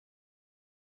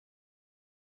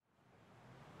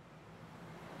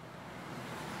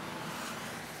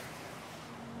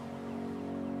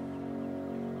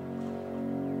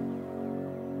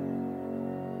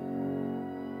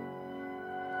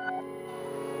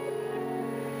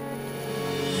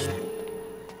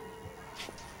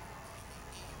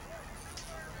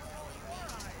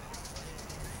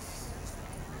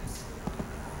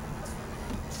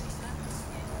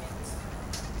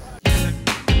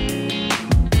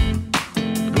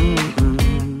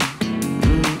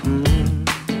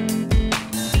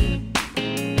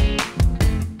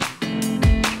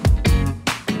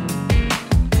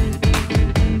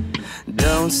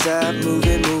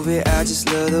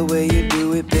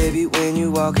baby, when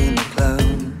you walk in the club.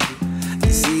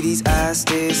 You see these eyes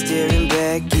stare staring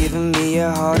back, giving me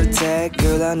a heart attack.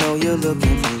 Girl, I know you're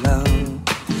looking for love,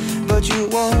 but you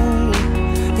won't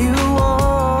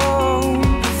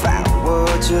find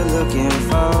what you're looking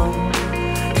for.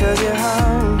 'Cause your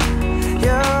heart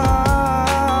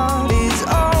is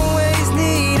always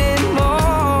needing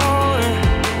more.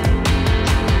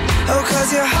 Oh, 'cause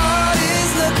your heart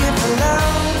is looking for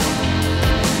love.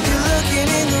 You're looking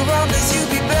in the wrong place, you'd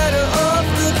be better off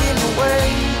looking away.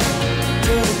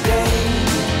 Through the day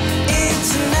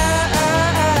into night,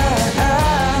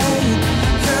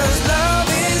 'cause love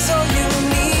is all you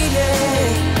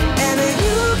needed, and that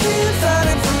you can find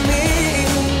it from me.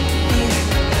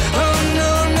 Oh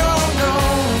no, no, no,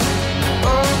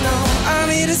 oh no, I'm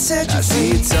here to set you free. I see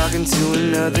you talking to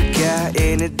another guy,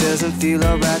 and it doesn't feel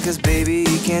alright, 'cause baby,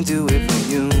 he can't do it for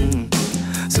you.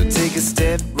 So take a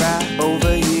step right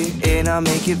over here, and I'll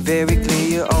make it very clear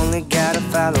you only gotta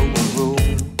follow a rule.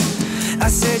 I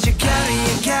said you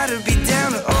gotta be down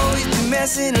to always be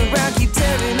messing around. Keep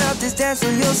tearing up this dance so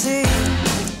you'll see.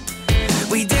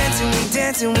 We dancing,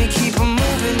 we keep on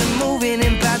moving and moving.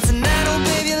 And by tonight, oh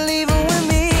baby, you're leaving with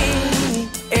me.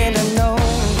 And I know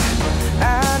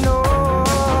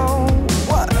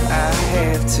what I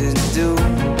have to do.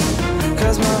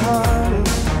 'Cause my heart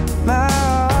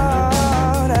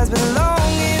has been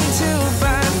longing to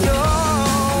find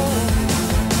yours.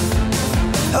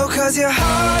 Oh, 'cause your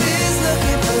heart is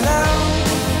looking for love.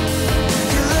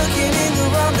 You're looking in the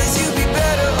wrong place, you'd be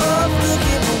better off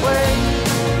looking away.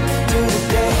 Through the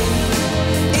day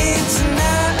into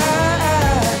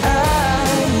night,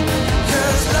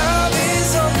 'cause love is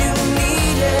all you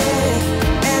needed,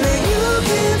 and that you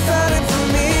can find it from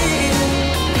me.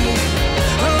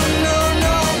 Oh no,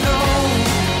 no, no,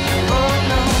 oh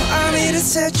no, I'm here to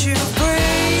set you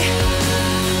free,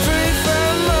 free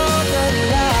from all that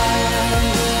lies.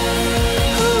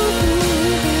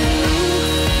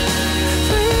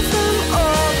 Free from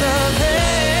all the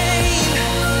pain.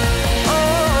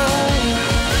 Oh,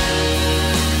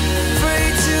 free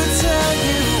to tell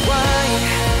you why.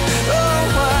 Oh,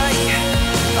 why?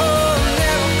 Oh,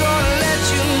 never gonna let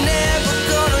you, never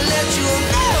gonna let you,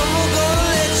 never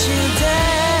gonna let you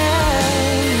down.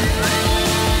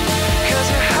 'Cause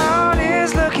your heart is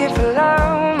looking for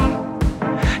love.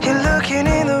 You're looking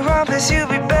in the wrong place, you'd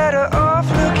be better off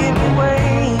looking away.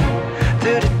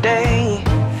 Through the day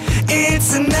it's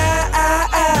a night,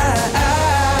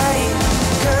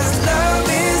 'cause love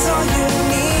is all you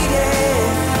needed,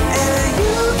 and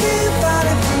you can find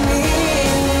it from me.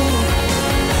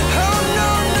 Oh no,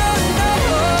 no, no,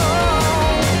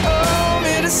 oh, I'm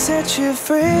here to set you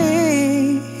free.